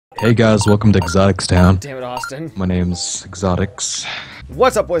Hey guys, welcome to Exotics Town. Damn it, Austin. My name's Exotics.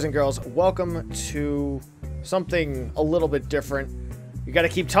 What's up, boys and girls? Welcome to something a little bit different. You gotta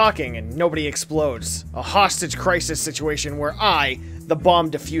keep talking and nobody explodes. A hostage crisis situation where I, the bomb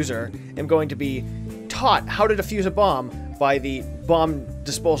diffuser, am going to be taught how to defuse a bomb by the bomb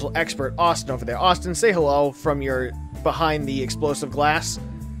disposal expert, Austin, over there. Austin, say hello from your behind the explosive glass.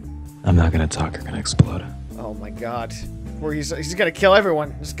 I'm not gonna talk, you're gonna explode. Oh my god. He's gonna kill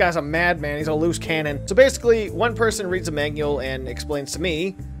everyone. This guy's a madman. He's a loose cannon. So basically, one person reads a manual and explains to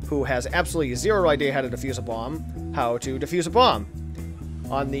me, who has absolutely zero idea how to defuse a bomb, how to defuse a bomb.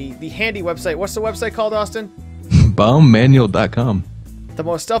 On the handy website. What's the website called, Austin? Bombmanual.com. The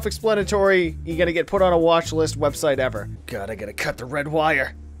most self-explanatory, you're gonna get put on a watch list website ever. God, I gotta cut the red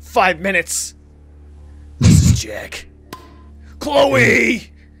wire. 5 minutes. This is Jack.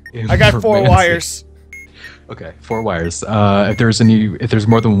 Chloe! I got 4 wires. Okay, 4 wires. If there's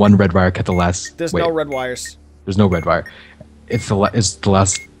more than one red wire, cut the last. There's no red wires. There's no red wire. Is the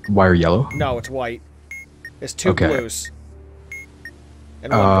last wire yellow? No, it's white. It's 2 blues.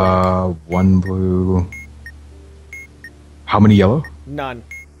 And 1 black. 1 blue. How many yellow? None.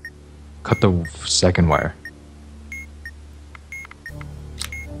 Cut the second wire.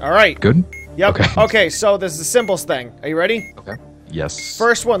 Alright. Good? Yep. Okay. Okay, so there's the symbols thing. Are you ready? Okay. Yes.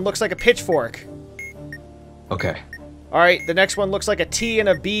 First one looks like a pitchfork. Okay. Alright, the next one looks like a T and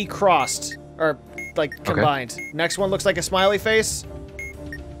a B crossed. Or, like, combined. Okay. Next one looks like a smiley face.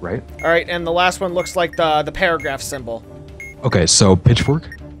 Right. Alright, and the last one looks like the paragraph symbol. Okay, so pitchfork.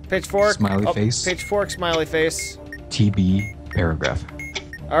 Pitchfork. Smiley face. Pitchfork, smiley face. TB, paragraph.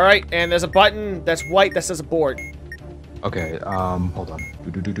 Alright, and there's a button that's white that says abort. Okay, hold on.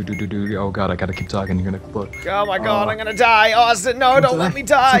 Oh god, I gotta keep talking, you're gonna explode. Oh my god, I'm gonna die! Austin, no, don't let me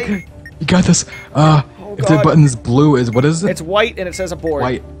die! It's okay. You got this. If the button's blue, what is it? It's white and it says abort.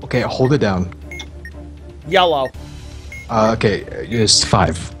 White. Okay, hold it down. Yellow. Okay, it's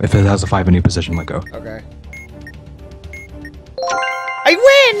 5. If it has a 5 in any position, let go. Okay. I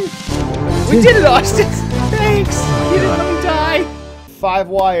win! We did it, Austin! Thanks! You didn't let me die! 5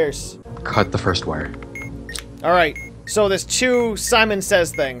 wires. Cut the first wire. Alright, so there's 2 Simon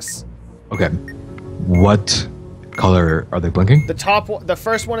Says things. Okay. What color are they blinking? The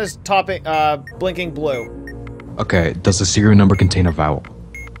first one is blinking blue. Okay, does the serial number contain a vowel?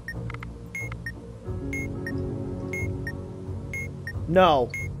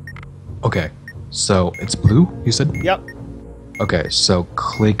 No. Okay, so it's blue, you said? Yep. Okay, so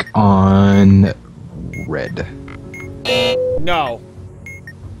click on red. No.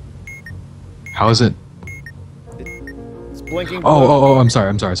 How is it? It's blinking blue. Oh, I'm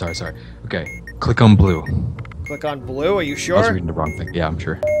sorry. Okay, click on blue. Click on blue, are you sure? I was reading the wrong thing. Yeah, I'm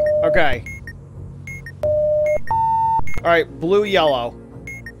sure. Okay. Alright, blue, yellow.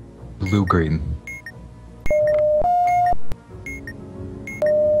 Blue, green.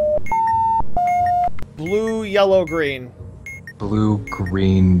 Blue, yellow, green. Blue,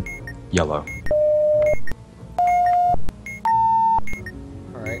 green, yellow.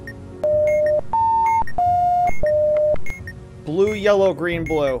 Alright. Blue, yellow, green,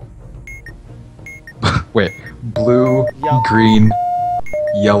 blue. Wait, blue, green,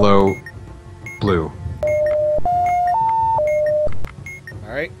 yellow, blue.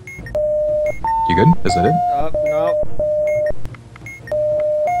 Alright. You good? Is that it? No.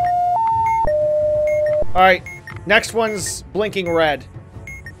 Alright, next one's blinking red.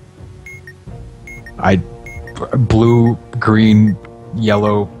 Blue, green,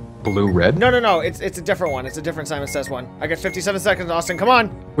 yellow, blue, red? No, it's a different one. It's a different Simon Says one. I got 57 seconds, Austin, come on!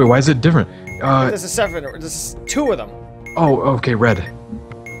 Wait, why is it different? This is 7, this is 2 of them. Oh, okay, red.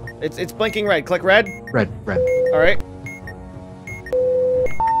 It's blinking red. Click red. Red. Alright.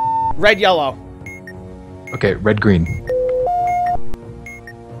 Red, yellow. Okay, red, green.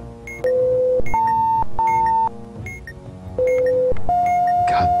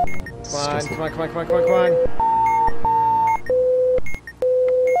 God. Come on.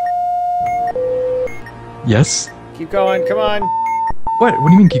 Yes? Keep going, come on. What? What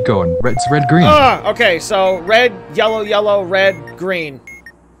do you mean keep going? It's red, green. Okay, so red, yellow, red, green.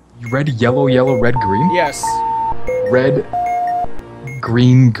 Red, yellow, red, green? Yes. Red,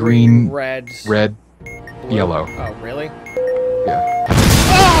 green, red, blue. Yellow. Oh, really? Yeah.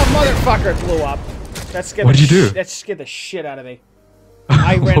 Oh, motherfucker, it blew up. What did you do? That scared the shit out of me.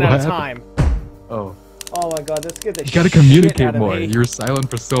 I ran out of time. Oh. Oh my god, that scared the shit You out of gotta communicate me. more. You were silent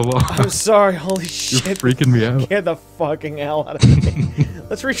for so long. I'm sorry, holy shit. You're freaking me out. Scared the fucking hell out of me.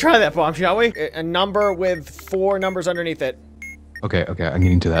 Let's retry that bomb, shall we? A number with 4 numbers underneath it. Okay, I'm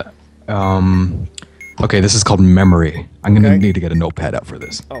getting to that. Okay, this is called memory. I'm gonna Okay. need to get a notepad out for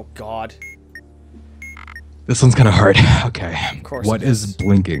this. Oh God. This one's kind of hard. Okay. Of course What it is is.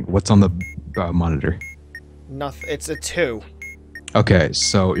 blinking? What's on the monitor? Nothing. It's a 2. Okay,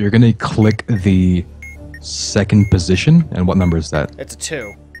 so you're gonna click the second position, and what number is that? It's a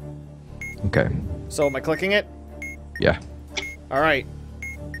 2. Okay. So am I clicking it? Yeah. All right.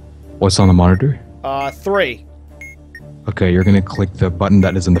 What's on the monitor? 3. Okay, you're gonna click the button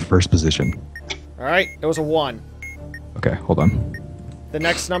that is in the first position. All right. It was a 1. Okay, hold on. The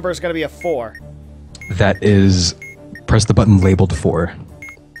next number is gonna be a 4. That is, press the button labeled 4.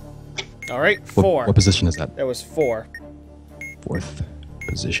 All right. 4. What position is that? It was 4. Fourth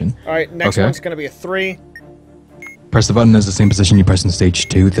position. All right. Next Okay. one's gonna be a 3. Press the button as the same position you press in stage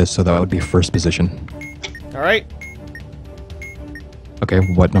 2, so that would be first position. All right. Okay,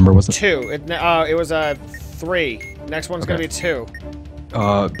 what number was it? 2. It was a 3. Next one's gonna Okay. be 2.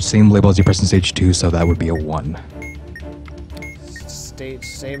 Same label as you press in stage 2, so that would be a 1.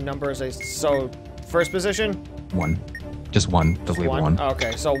 Same number as so first position. 1. Just 1, the label 1.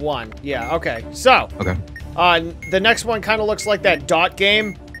 Okay, so 1. Yeah. Okay. So Okay. the next one kind of looks like that dot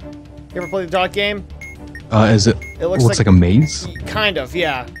game. You ever play the dot game? Is it, It looks looks like- like a maze? Kind of.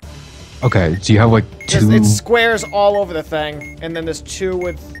 Yeah. Okay, so you have like two It's squares all over the thing, and then there's 2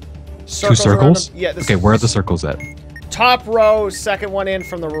 with circles around circles? them. Yeah. This Okay, where are the circles at? top row, second one in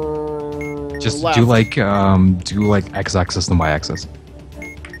from the Just left. do like x-axis and y-axis.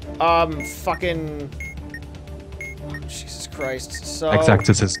 Fucking. Oh, Jesus Christ. So.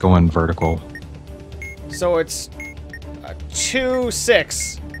 X-axis is going vertical. So it's 2,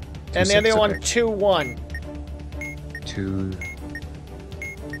 6, and the 6, other one okay. 2, 1. 2, 2,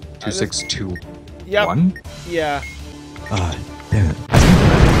 just- 6, 2, Yep. 1? Yeah. Damn it.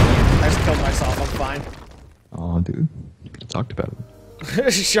 I just killed myself. I'm fine. Oh, dude. We talked about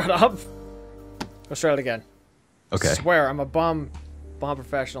it. Shut up. Let's try it again. Okay. I swear, I'm a bomb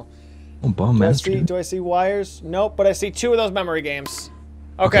professional. Oh, bomb master. Do I see wires? Nope, but I see 2 of those memory games.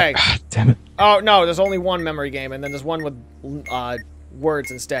 Okay. Damn it. Oh, no, there's only 1 memory game, and then there's one with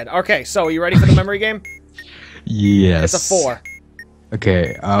words instead. Okay, so are you ready for the memory game? Yes. It's a 4.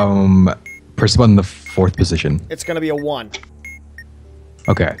 Okay, press the button in the fourth position. It's going to be a 1.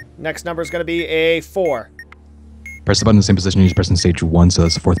 Okay. Next number is going to be a 4. Press the button in the same position you just pressed in stage 1, so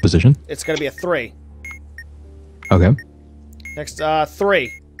that's the fourth position. It's going to be a 3. Okay. Next,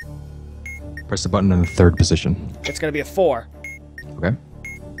 3. Press the button in the third position. It's going to be a 4. Okay.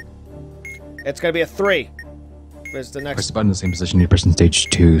 It's going to be a 3. There's the Press next the button in the same position you pressed in stage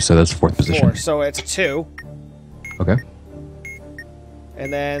 2, so that's the fourth 4. position. So it's a 2. Okay.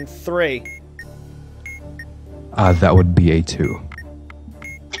 And then 3. That would be a 2.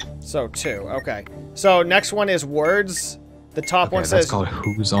 So 2. Okay. So next one is words. The top Okay, one that's says... called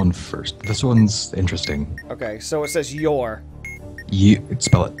Who's on First. This one's interesting. Okay, so it says your.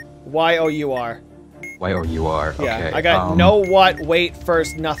 Spell it. Y-O-U-R. Y-O-U-R. Yeah, Okay. I got know, what, wait,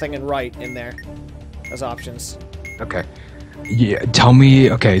 first, nothing, and right in there as options. Okay. Yeah, tell me,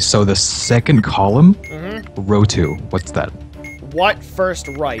 okay, so the second column, row 2, what's that? What, first,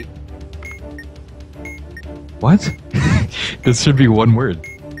 right. What? This should be one word.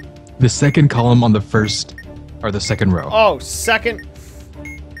 The second column on the first, or the second row. Oh, second...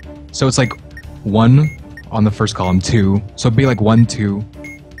 So it's like 1 on the first column, 2. So it'd be like 1, 2,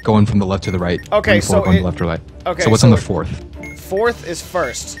 going from the left to the right. Okay, 3, 4, so going it- left to right. okay, So what's so on the it- fourth? Fourth is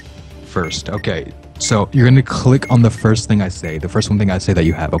first. First, okay. So you're gonna click on the first thing I say, the first one thing I say that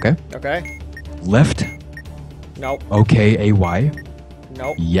you have, okay? Okay? Left, Nope. okay,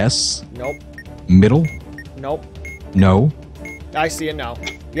 Nope. yes, Nope. middle, Nope. no. I see a no.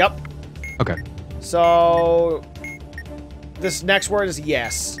 Yep. Okay, So... This next word is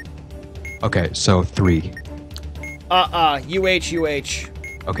yes. okay, so 3. U-H.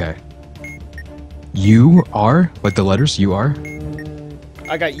 Okay. You are, like the letters you are,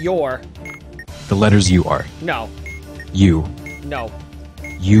 I got your. the letters you are. No. You. No.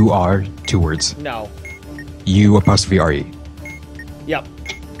 You are 2 words. No. You apostrophe R-E. Yep.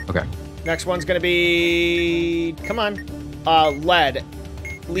 Okay. Next one's gonna be... Come on. Lead.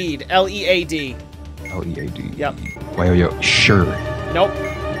 Lead. L-E-A-D. L-E-A-D. Yep. Y-O-U. Sure. Nope.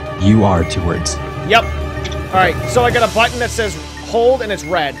 You are 2 words. Yep. Alright, so I got a button that says hold and it's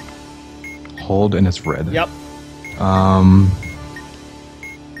red. Hold and it's red. Yep. Um,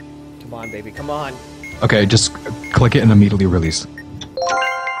 Come on, baby, come on. okay, just click it and immediately release.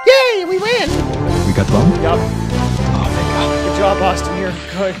 Yay, we win! We got the bomb? Yep. Oh, thank God. Good job, Austin. You're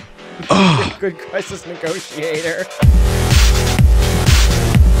good. Good crisis negotiator.